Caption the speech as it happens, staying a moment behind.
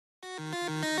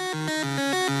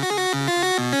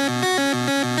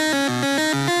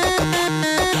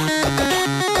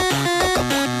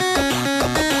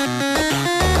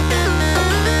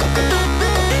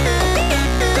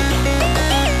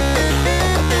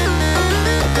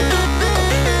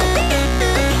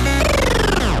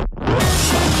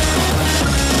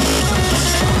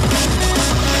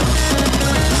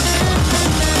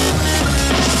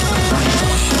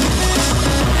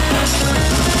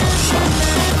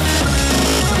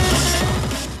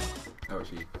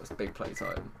Big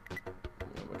playtime.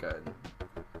 We're going.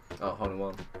 Oh, hole in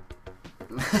one.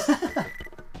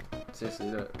 Seriously,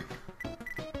 look.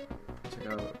 Check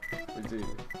out what we do.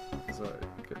 Sorry,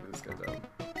 get this guy down.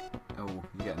 Oh,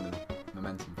 you're getting the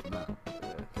momentum from that.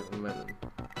 Yeah, get the momentum.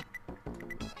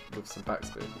 Give some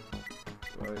backspin.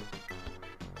 Right.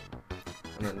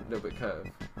 And then a little bit curve.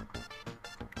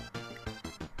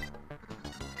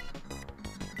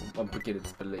 I'm beginning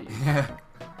to believe. Yeah.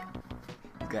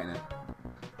 Getting it.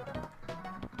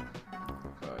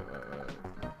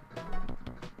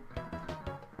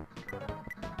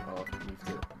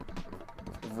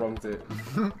 Wronged it.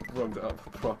 Wronged it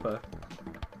up proper.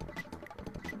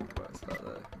 Right, it's about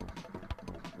there.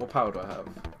 What power do I have?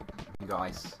 You got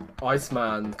ice.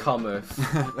 Iceman cometh.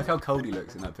 Look how cold he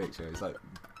looks in that picture. He's like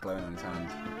blowing on his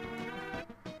hands.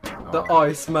 The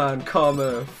Iceman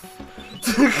cometh.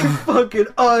 Fucking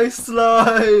ice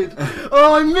slide.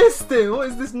 Oh, I missed it. What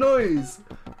is this noise?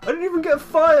 I didn't even get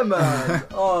fireman.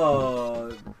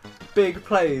 Oh, big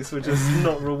plays were just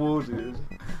not rewarded.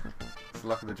 It's the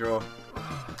luck of the draw.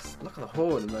 Look at the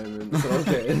hole at the moment, that's what I'm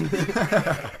getting.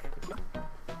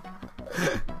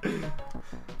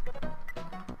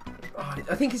 Oh,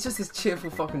 I think it's just this cheerful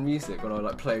fucking music when I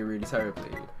like play really terribly.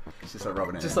 It's just like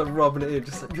rubbing it just in. Like rubbing it in,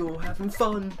 just like, you're having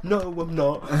fun. No, I'm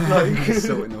not. Like,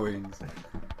 Salt in the wounds. So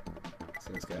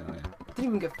what's going on here? I didn't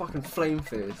even get fucking flame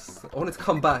fist. I wanted to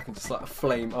come back and just like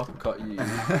flame uppercut you.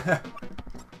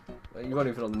 Like, you weren't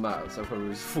even on the mat, so I probably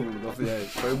was falling off the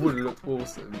edge, but it would have looked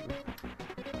awesome.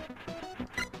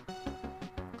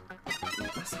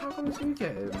 How come you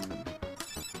get him?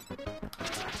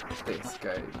 This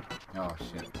game. Oh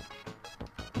shit.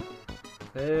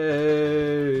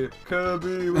 Hey,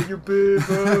 Kirby, where you been,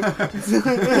 bro?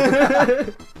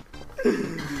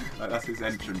 Like, that's his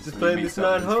entrance. Just playing this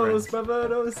man holes, brother,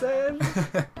 know what I'm saying?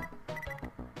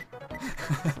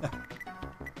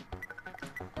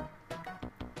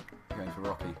 Going for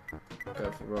Rocky.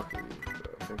 Going for Rocky,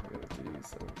 but I think I'm going to do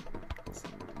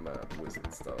some mad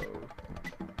wizard style.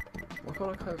 Why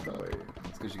can't I curve that way?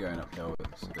 It's because you're going uphill,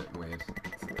 it's a bit weird.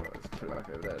 So let's put it back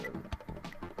over there then.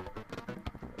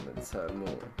 And then turn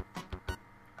more.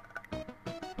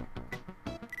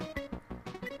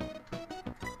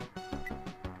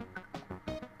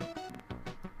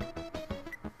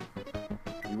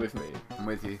 You with me? I'm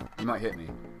with you. You might hit me.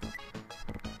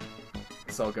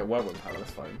 So I'll get whirlwind power,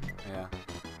 that's fine. Yeah.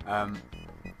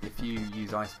 If you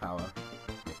use ice power,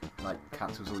 it like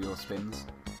cancels all your spins.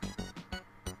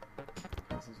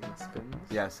 Spins?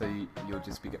 Yeah, so you'll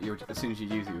just be as soon as you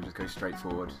use it, you'll just go straight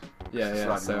forward. Yeah,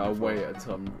 yeah. So I'll wait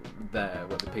until I'm there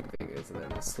where the pig thing is, and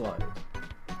then slide.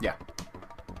 Yeah.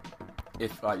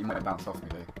 If you might bounce off me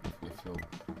though, if you're.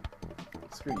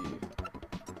 Screw you.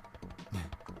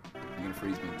 You're gonna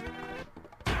freeze me.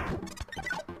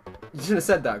 You shouldn't have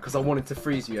said that because I wanted to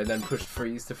freeze you and then pushed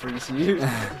freeze to freeze you.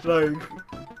 Like,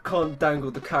 can't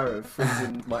dangle the carrot of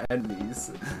freezing my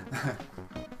enemies.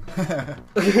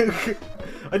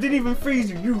 I didn't even freeze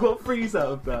you, you got freeze out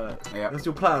of that. Yeah. That's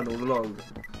your plan all along,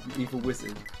 you evil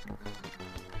wizard.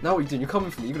 Now what are you doing? You're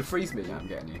coming for me, you're gonna freeze me. Yeah, I'm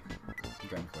getting you. I'm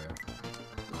going for you.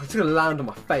 Oh, it's gonna land on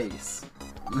my face.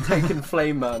 I'm taking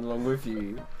Flame Man along with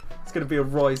you. It's gonna be a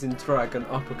rising dragon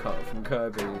uppercut from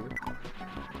Kirby.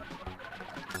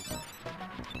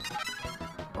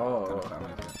 Oh.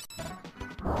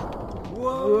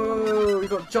 Whoa! We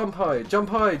got jump high, jump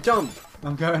high, jump!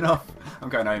 I'm going off. I'm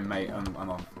going home, mate. I'm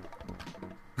off.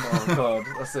 Oh god,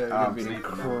 that's it. It's gonna be an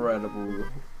incredible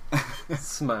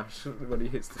smash when he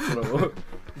hits the floor.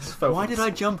 Why did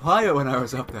I jump higher when I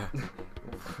was up there?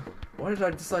 Why did I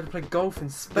decide to play golf in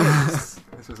space?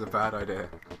 This was a bad idea.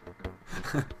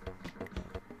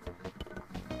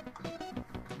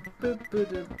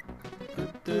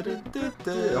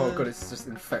 Oh god, it's just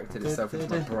infected itself into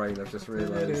my brain, I've just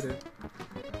realised. I'm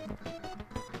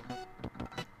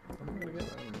not gonna get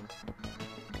that one.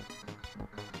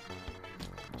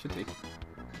 Should do.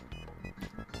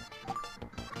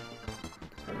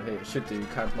 It should do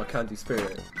my candy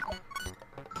spirit.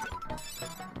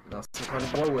 That's some kind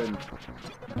of whirlwind.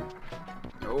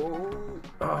 Oh!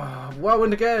 Ah,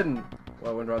 whirlwind again!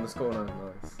 Whirlwind around this corner,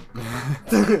 nice.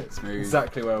 Smooth.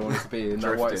 Exactly where I wanted to be, in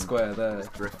that white Drifting. square there.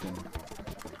 Just drifting.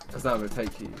 Because now I'm going to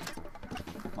take you.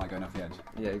 Am I going off the edge?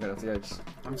 Yeah, you're going off the edge.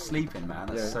 I'm sleeping, man.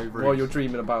 That's Yeah. so rude. While you're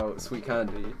dreaming about sweet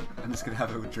candy. I'm just going to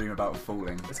have a dream about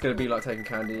falling. It's going to be like taking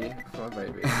candy from my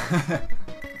baby.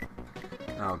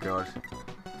 Oh, God.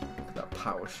 That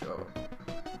power shot.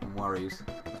 I'm worried.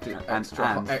 Dude, And-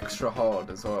 extra hard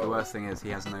as well. The worst thing is he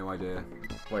has no idea.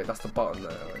 Wait, that's the button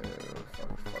there. Oh, yeah,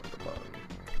 fuck the button.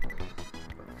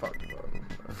 Fuck the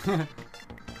button.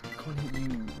 I can't hit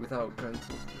you without going to...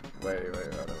 Wait, I don't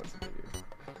know what to do.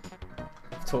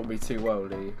 You've taught me too well,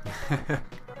 Lee. I'm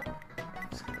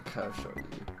just gonna curve shot you.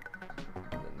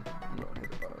 And then not hit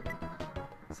the button.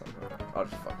 Somehow. I'll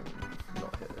just fucking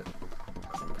not hit it.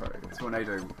 'Cause I'm pro.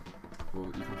 Tornado. Well,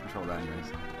 you can control that anyways.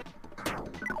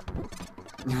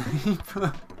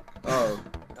 Oh.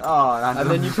 Oh, And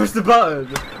then you push the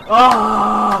button.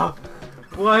 Ah!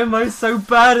 Why am I so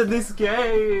bad at this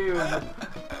game?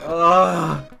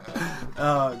 Ah!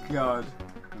 Oh, God.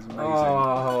 It was amazing.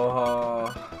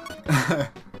 Oh.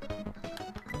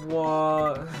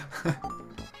 What?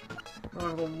 Oh,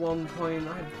 I've got 1 point. I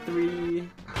had 3.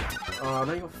 Oh,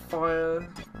 now you got fire.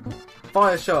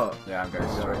 Fire shot. Yeah, I'm going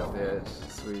Straight straight off the edge.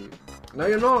 Sweet. No,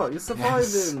 you're not. You're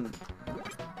surviving.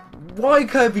 Why,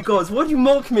 Kirby gods? Why do you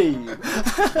mock me?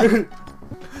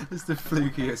 Just the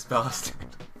flukiest bastard.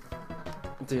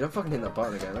 Dude, I'm fucking hitting that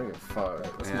button again. I don't give a fuck.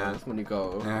 That's my new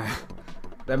goal. Yeah.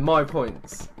 They're my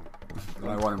points.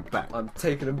 I want him back. I'm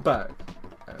taking them back.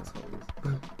 Assholes.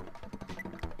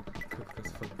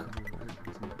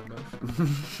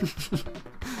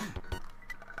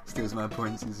 Steals my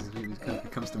points as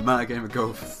it comes to my game of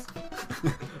golf.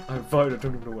 I'm invited. I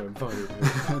don't even know why I'm invited.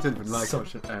 I don't even like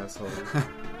Such an asshole.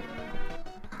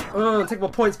 Oh, take my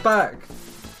points back.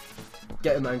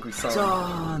 Get him, angry son.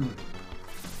 John!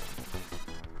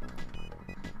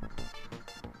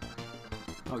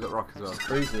 Oh, I got rock as well.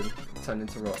 Freezing. Turned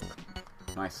into rock.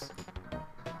 Nice.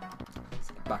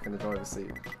 Back in the driver's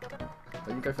seat.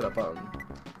 Don't you go for that button.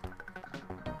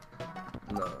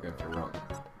 No. Go for rock.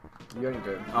 You ain't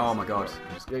going. Oh my god.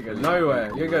 You ain't going nowhere.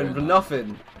 You're going for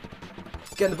nothing.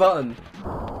 Just get in the button.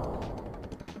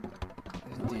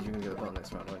 Dude, you're gonna get the button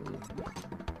next round, aren't you?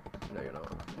 No, you're not.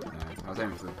 I was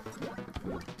aiming for the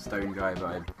stone guy, but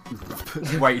I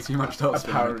put way too much top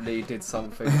spin. Apparently did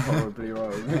something horribly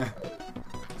wrong.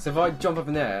 So if I jump up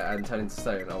in there and turn into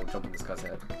stone, I'll jump on this guy's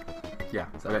head. Yeah,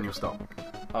 so then you'll stop.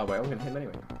 Oh wait, I'm gonna hit him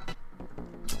anyway.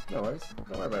 No worries.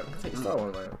 Don't worry about it. I'm gonna take your star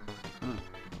one, mate.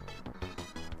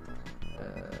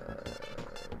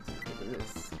 Look at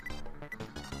this.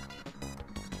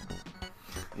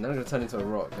 And then I'm gonna turn into a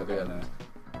rock at the end.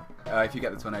 If you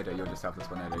get the tornado, you'll just have the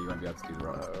tornado. You won't be able to do the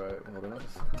rock. Alright, well then I'll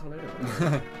just tornado.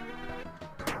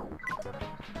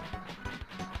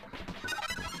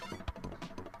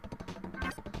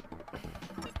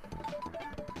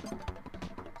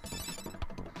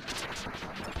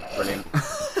 Brilliant.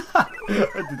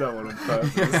 I did that one on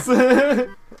purpose.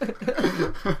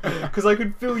 Because I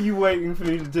could feel you waiting for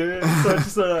me to do it, so I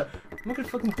just like, I'm not gonna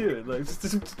fucking do it. Like, just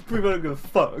prove I don't give a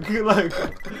fuck. Like,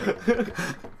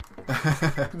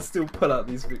 I can still pull out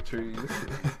these victories.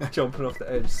 Jumping off the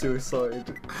edge, suicide,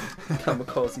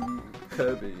 kamikaze,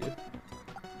 Kirby.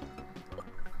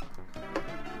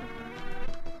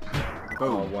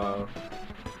 Boom. Oh wow.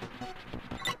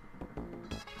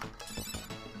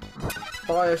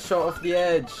 Fire shot off the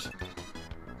edge.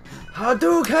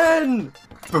 Hadouken!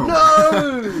 Boom.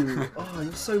 No! Oh,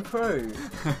 you're so pro.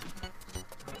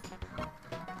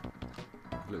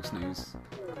 Little snooze.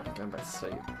 Going back to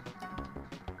sleep.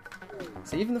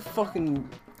 See, even the fucking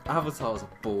avatars are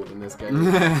bored in this game.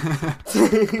 Well,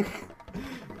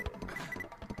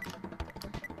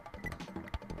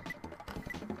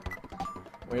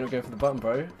 you're not going for the button,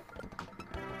 bro.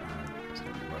 It's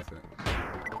not really worth it.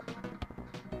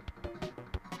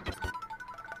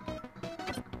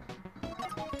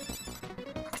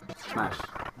 Smash.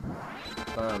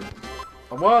 Bam.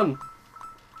 I won!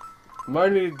 I'm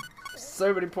only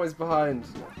so many points behind.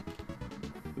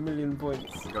 1,000,000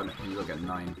 points. You got to get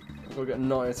 9. We'll get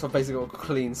 9, so I basically got a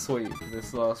clean sweep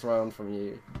this last round from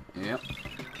you. Yep.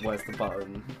 Where's the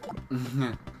button?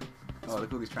 Oh, look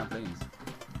at all these trampolines.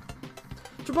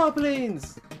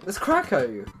 Trampolines! There's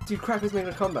Krakow! Dude, Krakow's making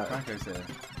a comeback. Krako's here.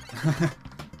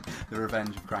 The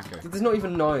revenge of Krakow. There's not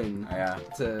even 9 Yeah.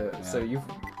 so you've...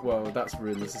 Well, that's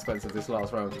ruined the suspense of this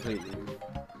last round completely.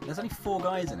 There's only 4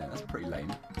 guys in it. That's pretty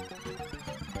lame.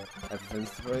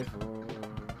 Everything's to pray for.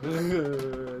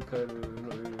 Kind of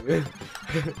not really.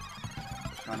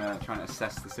 Trying to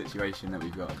assess the situation that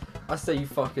we've got. I say you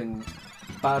fucking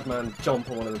bad man jump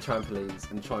on one of the trampolines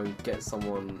and try and get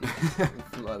someone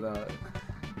like that.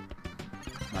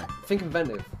 Think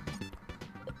inventive.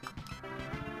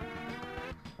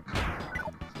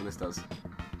 That's what this does.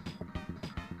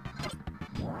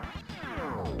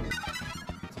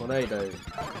 Tornado.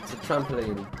 It's a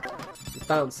trampoline. He's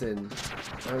bouncing.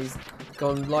 Now he's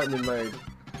gone lightning mode.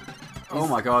 Oh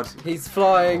my god. He's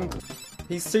flying.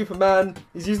 He's Superman.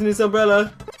 He's using his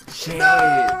umbrella. Shit!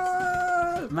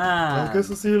 No! Man! I guess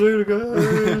I'll see you later,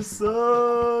 guys.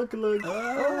 Suck like.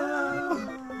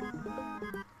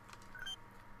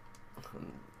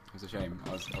 It was a shame.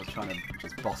 I was trying to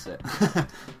just boss it. I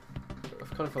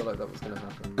kind of felt like that was going to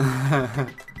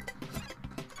happen.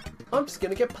 I'm just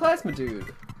going to get Plasma Dude.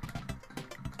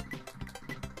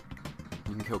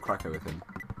 You can kill Krakow with him.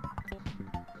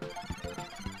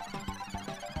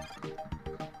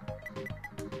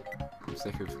 I'm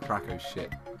sick of Krakow's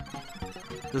shit.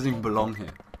 Doesn't even belong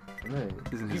here. No.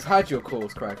 Isn't You've his... had your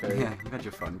course, Krakow. Yeah, you've had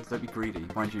your fun. Don't be greedy.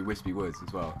 Mind you, Wispy Woods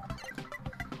as well.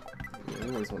 Yeah,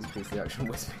 he always wants a piece of the action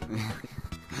Wispy.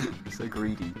 You're so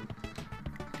greedy.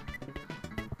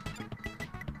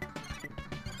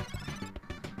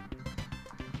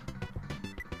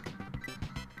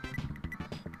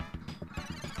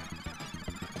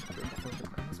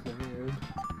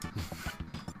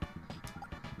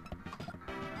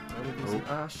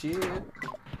 Ah, shit.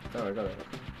 Oh, I got it.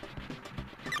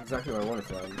 Exactly where I wanted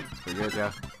to land. It's pretty good,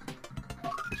 yeah.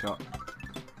 Good shot.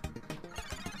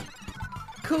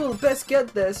 Cool, best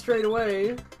get there straight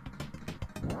away.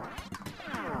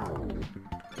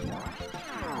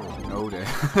 Oh dear.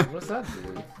 What's that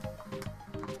do?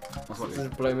 What's that Does do?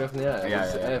 it blow me up in the air? Yeah,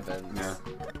 It's yeah, air yeah. vents. Yeah.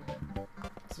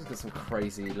 This has got some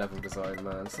crazy level design,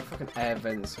 man. Some fucking air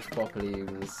vents,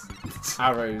 balloons,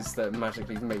 arrows that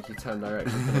magically make you turn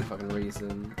direction for no fucking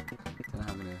reason. Don't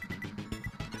have any.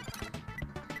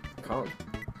 Can't.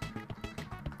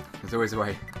 There's always a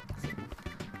way.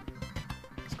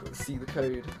 Just got to see the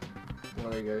code. Oh,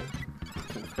 there you go.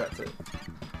 Couldn't forget it.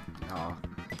 Oh.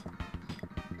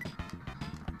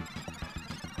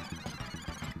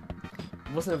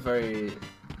 It wasn't a very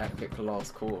epic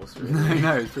last course, really.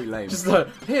 No, it's pretty lame. Just like,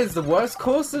 here's the worst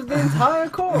course of the entire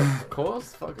course.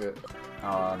 Course? Fuck it.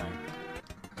 Oh no.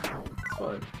 It's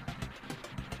fine.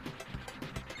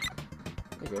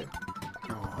 There you go.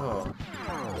 Oh.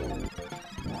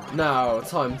 Oh. Now,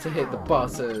 time to hit the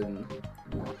button.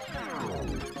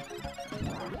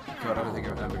 God, I don't think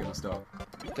I'm ever gonna stop.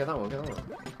 Get that one, get that one.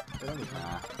 Get that one.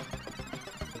 Nah.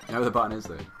 You know where the button is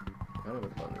though? I don't know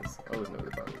what the button is. I always know what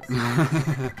the button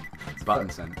is. It's button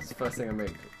It's sense. the first thing I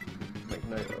make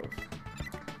note of.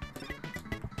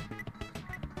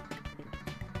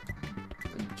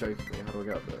 Are you joking me? How do I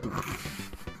get up there?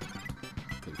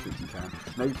 Take as you can.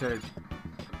 No, you could.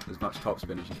 As much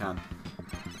topspin as you can.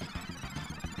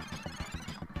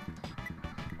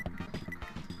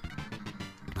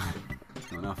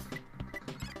 It's not enough.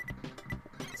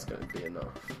 It's going to be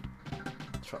enough.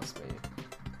 Trust me.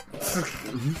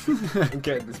 I'm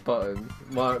getting this button.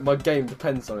 My game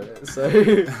depends on it, so...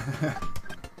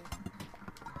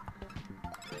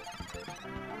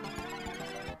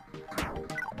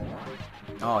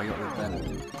 Oh, you got the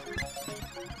then.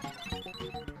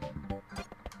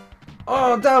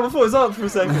 Oh, damn, I thought it was up for a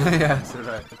second. Yeah, so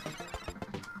right.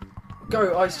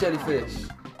 Go, ice jellyfish.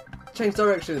 Change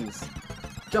directions.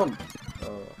 Jump. Oh,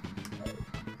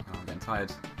 Oh, I'm getting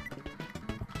tired.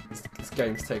 this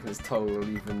game's taking its toll on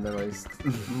even the most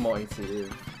mighty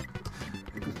of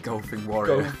Golfing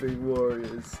warrior. golfing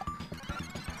warriors.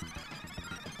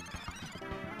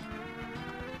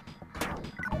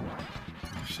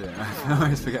 Oh shit, I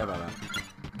always forget about that.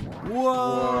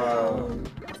 Whoa!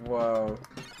 Wow.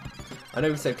 I know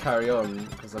we said carry on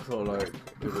because I thought like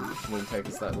it wouldn't take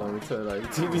us that long to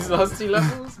like do these last two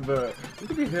levels, but we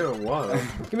could be here a while.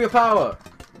 Give me a power!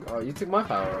 Oh, you took my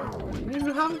power. You didn't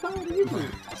even have a power, did you?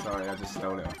 Sorry, I just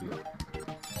stole it off you.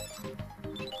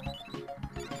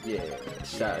 Yeah,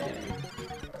 shadow.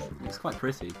 It's quite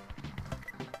pretty.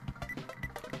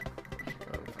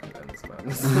 Oh, fucking end this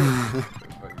man.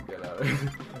 Fucking get out of here.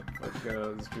 Fucking get out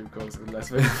of this stream course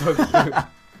unless we fucking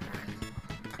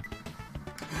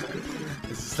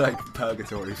This is like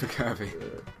purgatory for Kirby.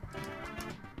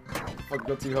 Fuck,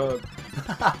 got too hard.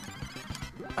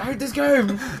 I hate this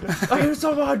game! I hate it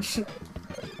so much!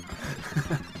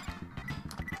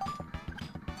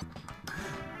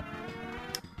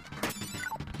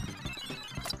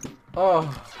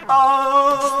 Oh.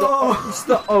 Oh! It's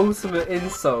the ultimate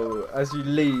insult as you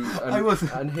leave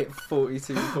and hit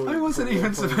 42 points. I wasn't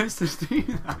even supposed to do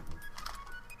that.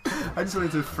 I just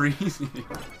wanted to freeze you.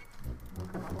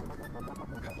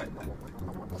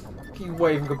 Keep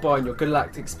waving goodbye in your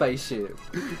galactic spaceship.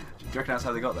 Do you reckon that's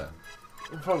how they got there?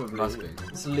 Probably. Must be.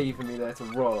 It's leaving me there to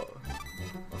rot.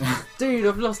 Dude,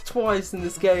 I've lost twice in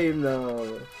this game now.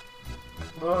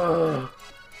 Ugh.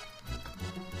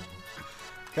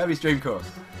 Kirby's Dream Course.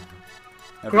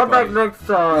 Come back Everybody. next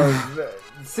time.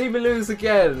 See me lose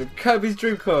again. Kirby's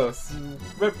Dream Course.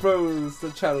 Red Bros,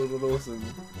 the channel was awesome.